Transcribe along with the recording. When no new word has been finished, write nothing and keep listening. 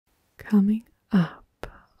Coming up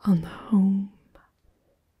on the Home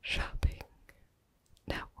Shopping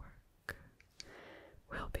Network,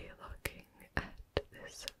 we'll be looking at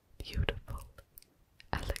this beautiful,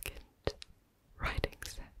 elegant writing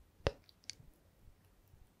set.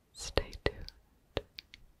 Stay tuned.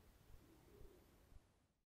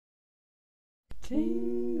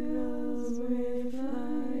 Tingles with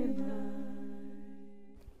flyby.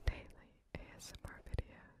 Daily ASMR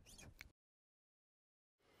videos.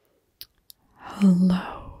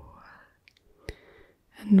 Hello,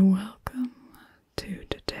 and welcome to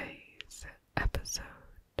today's episode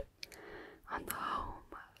on the Home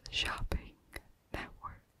Shopping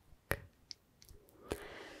Network.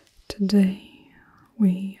 Today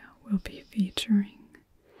we will be featuring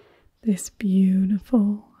this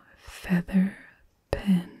beautiful feather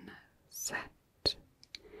pen set.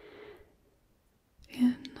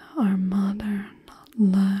 In our modern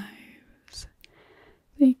lives,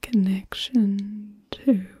 the connection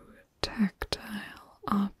to tactile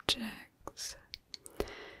objects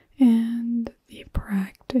and the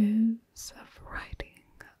practice of writing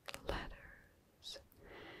letters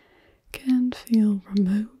can feel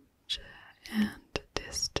remote and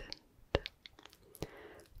distant,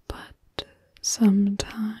 but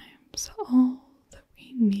sometimes all that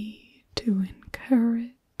we need to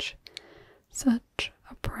encourage such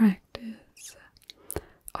a practice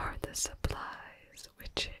are the supplies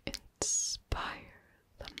which inspire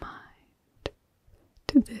the mind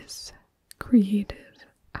to this creative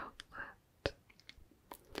outlet.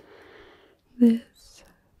 This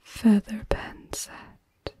feather pen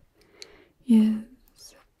set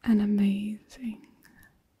is an amazing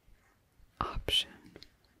option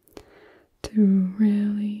to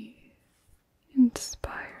really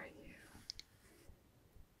inspire you.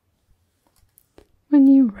 When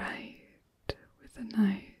you write with a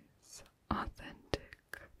nice,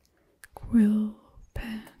 authentic quill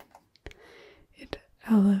pen, it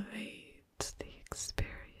elevates the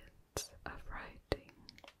experience of writing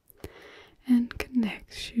and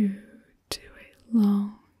connects you to a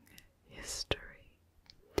long history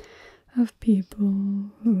of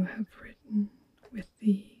people who have written with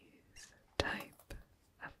these type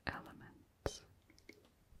of elements.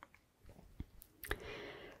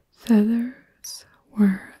 Feathers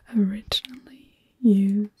were originally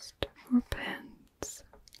used for pens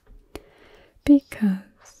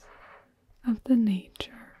because of the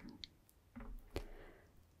nature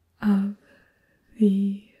of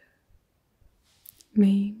the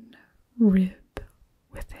main rib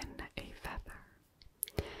within a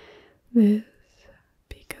feather. This,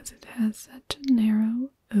 because it has such a narrow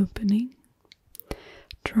opening,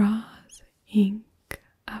 draws ink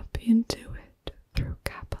up into it through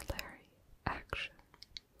capillary action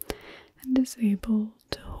and is able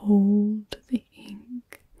to hold the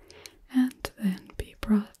ink and then be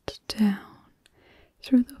brought down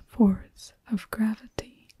through the force of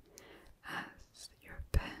gravity as your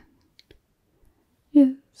pen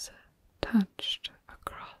is touched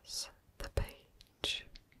across the page.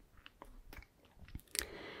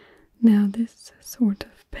 Now, this sort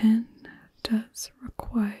of pen does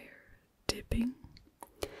require dipping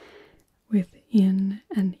within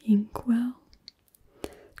an inkwell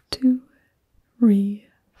to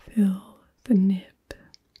refill the nib.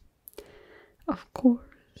 Of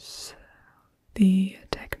course, the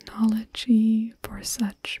technology for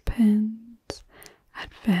such pens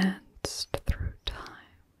advanced through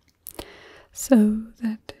time so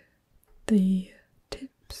that the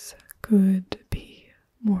tips could be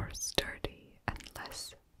more sturdy and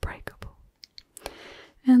less breakable,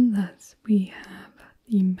 and thus we have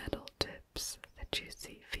the metal tips that you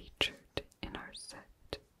see featured in our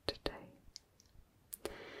set today.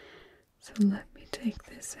 So let me take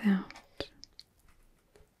this out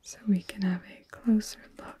so we can have a closer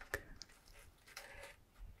look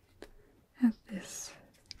at this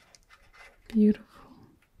beautiful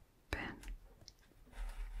pen.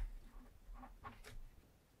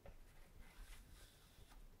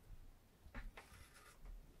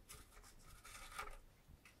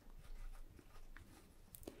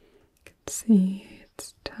 You can see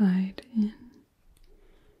it's tied in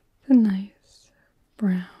the nice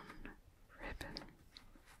brown ribbon.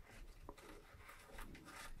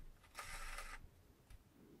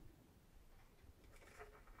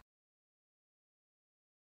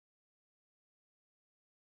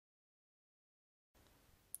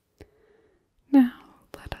 Now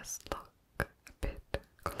let us look a bit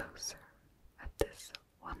closer at this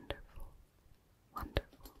wonderful,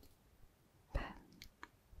 wonderful pen.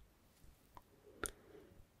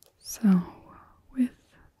 So with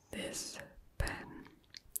this pen,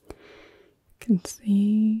 you can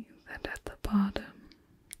see And at the bottom,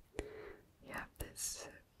 you have this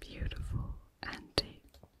beautiful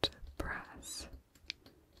antique brass,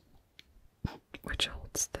 which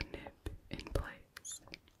holds the nib in place.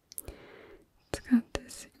 It's got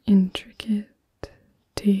this intricate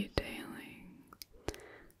detailing,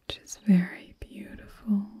 which is very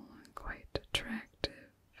beautiful and quite attractive.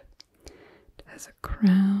 It has a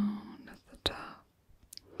crown at the top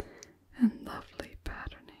and lovely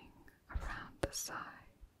patterning around the side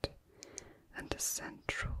and a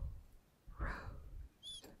central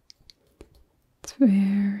rose. It's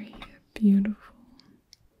very beautiful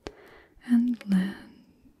and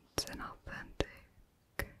lends an authentic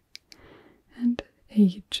and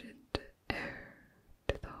aged air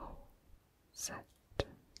to the whole set.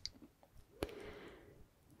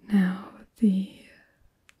 Now the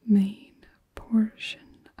main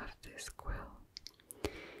portion of this quill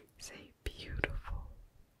is a beautiful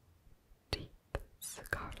deep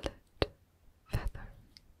scarlet feather.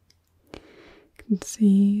 You can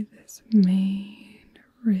see this main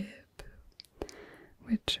rib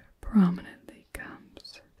which prominently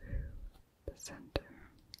comes through the center.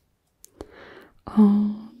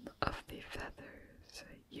 All of the feathers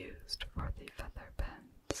used for the feather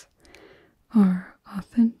pens are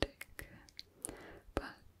authentic,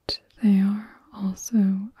 but they are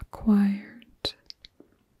also acquired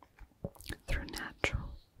through natural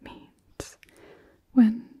means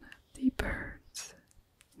when the birds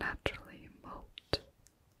naturally molt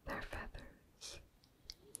their feathers.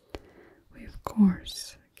 We of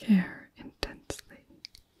course care intensely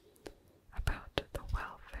about the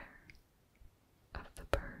welfare of the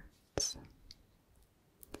birds.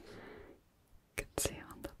 You can see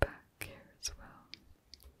on the back here as well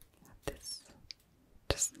this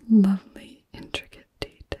just lovely intricate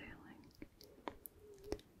detailing.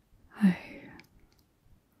 I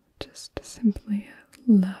just simply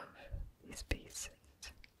love these pieces.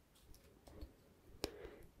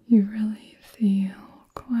 You really feel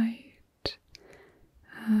quite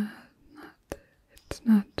it's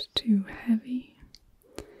not too heavy,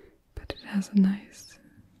 but it has a nice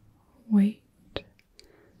weight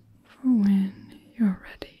for when you're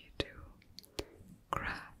ready to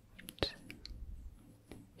craft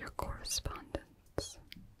your correspondence.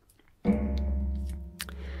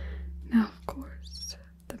 Now, of course,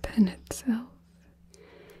 the pen itself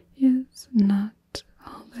is not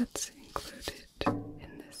all that's included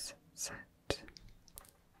in this set.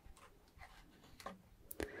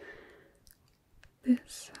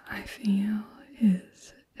 This, I feel,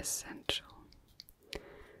 is essential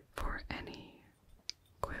for any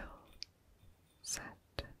quill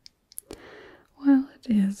set. While it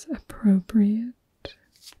is appropriate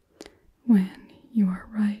when you are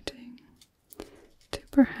writing to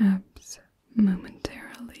perhaps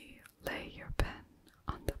momentarily lay your pen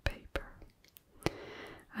on the paper,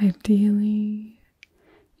 ideally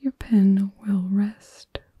your pen will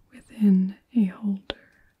rest within a holder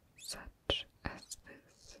such as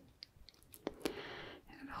this.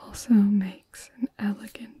 It also makes an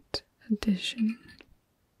elegant addition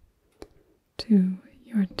to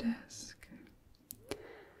your desk.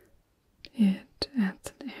 It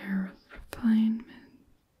adds an air of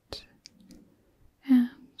refinement and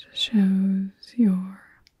shows your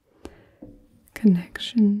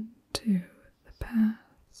connection to the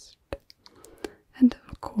past. And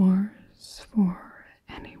of course, for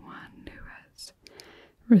anyone who has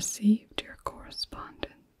received your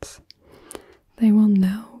correspondence, they will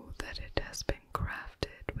know that it has been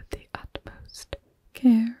crafted with the utmost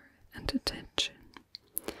care and attention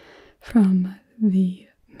from the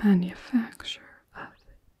manufacturer of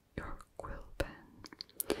your quill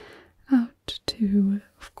pen out to,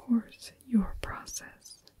 of course, your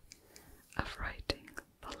process of writing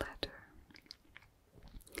the letter.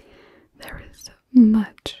 There is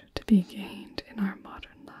much to be gained in our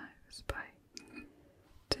modern lives by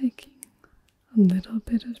taking a little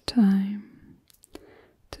bit of time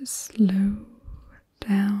to slow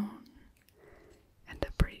down and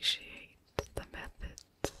appreciate the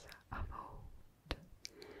methods of old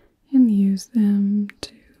and use them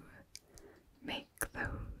to make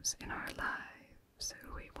those in our lives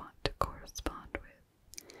who we want to correspond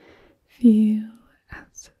with feel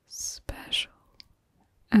as special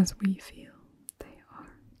as we feel they are.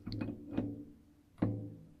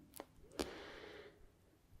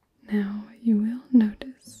 Now you will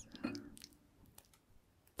notice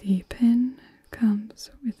the pen comes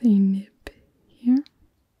with a nib here.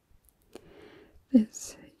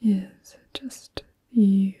 This is just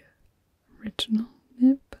the original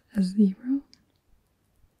nib, a 0,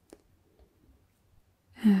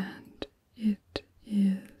 and it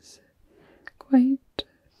is quite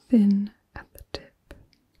thin at the tip.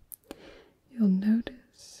 You'll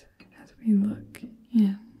notice as we look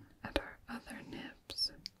in at our other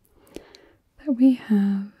nibs that we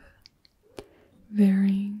have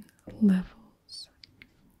varying levels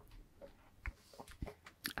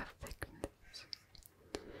of thickness.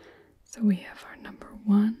 So we have our number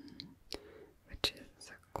 1, which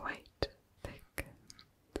is quite thick,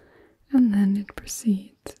 and then it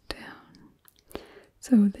proceeds down.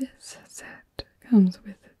 So this set comes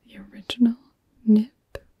with the original nib,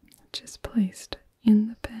 which is placed in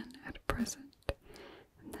the pen at present,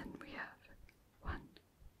 and then we have 1,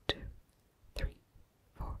 2, 3,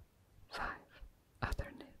 4, 5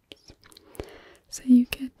 other nibs. So you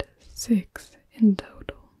get 6 in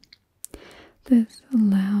total. This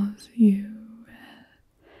allows you a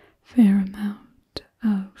fair amount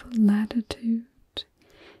of latitude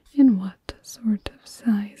in what sort of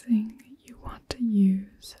sizing you want to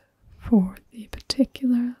use for the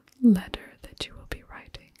particular letter that you will be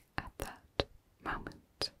writing at that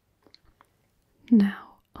moment.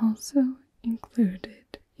 Now, also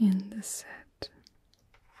included in the set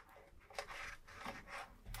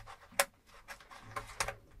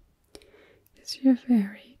is your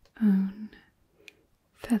very own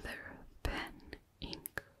feather pen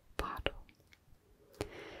ink bottle.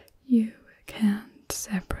 You can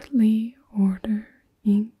separately order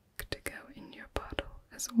ink to go in your bottle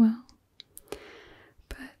as well,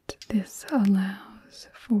 but this allows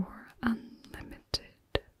for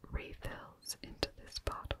unlimited refills into this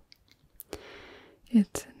bottle.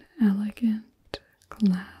 It's an elegant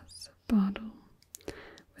glass bottle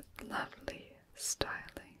with lovely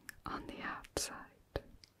styling on the outside.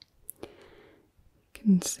 You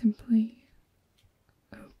can simply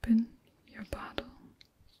open your bottle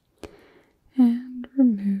and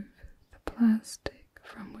remove the plastic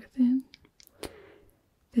from within.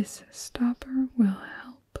 This stopper will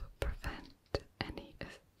help prevent any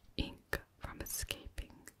ink from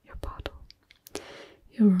escaping your bottle.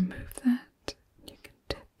 You'll remove that, and you can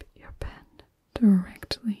dip your pen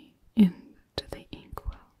directly into the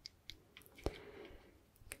inkwell.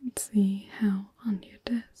 You can see how on your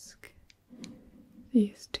desk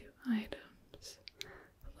these two items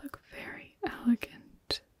look very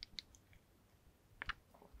elegant.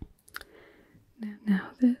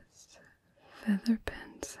 Now this feather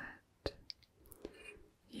pen set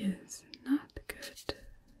is not good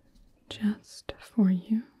just for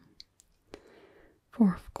you,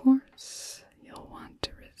 for of course you'll want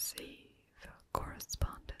to receive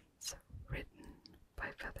correspondence written by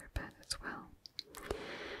feather pen as well,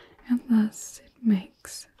 and thus it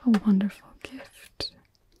makes a wonderful gift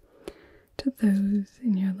to those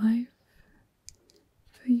in your life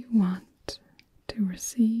who you want to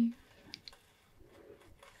receive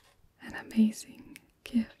an amazing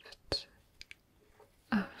gift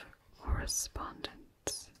of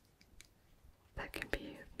correspondence that can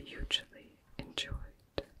be hugely enjoyed.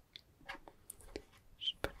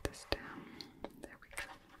 Just put this down. There we go.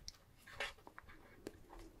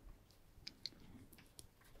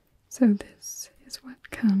 So this is what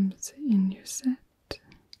comes in your set. Make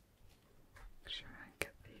sure I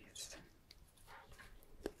get these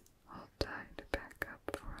all tied back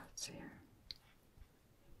up for us here.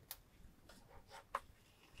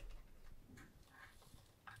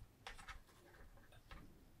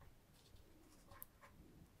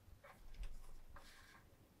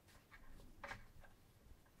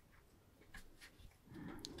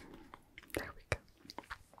 There we go.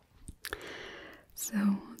 So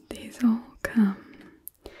these all come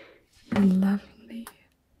in a lovely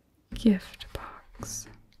gift box.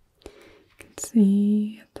 You can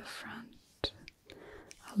see at the front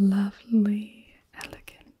a lovely,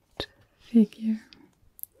 elegant figure,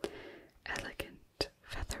 elegant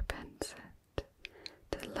feather pen set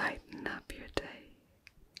to lighten up your day,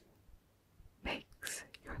 makes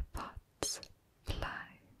your thoughts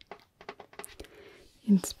fly.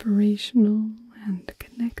 Inspirational and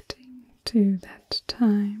connecting to that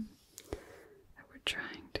time that we're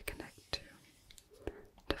trying to connect to.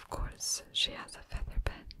 And of course, she has a feather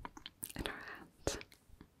pen in her hand.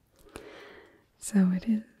 So it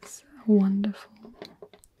is a wonderful,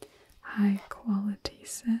 high quality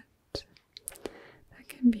set that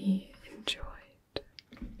can be enjoyed.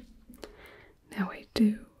 Now we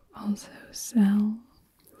do also sell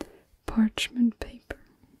parchment paper.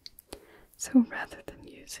 So rather than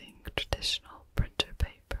using traditional printer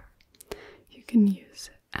paper, you can use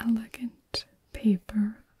elegant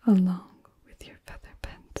paper along with your feather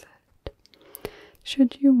pen set,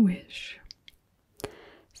 should you wish.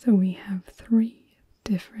 So we have 3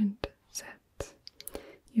 different sets.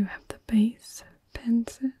 You have the base pen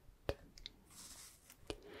set,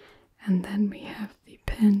 And then we have the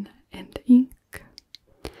pen and ink,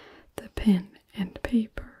 the pen and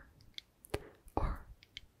paper, or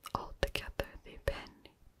altogether the pen,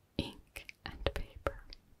 ink, and paper.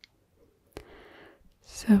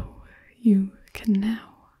 So you can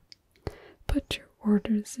now put your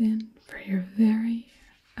orders in for your very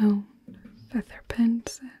own feather pen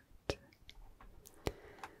set.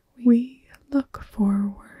 We look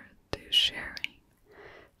forward to sharing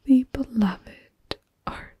the beloved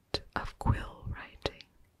art of quill writing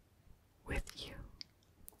with you.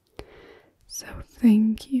 So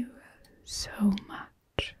thank you so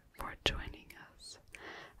much for joining us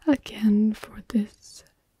again for this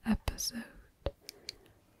episode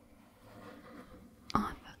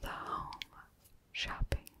on the home shop.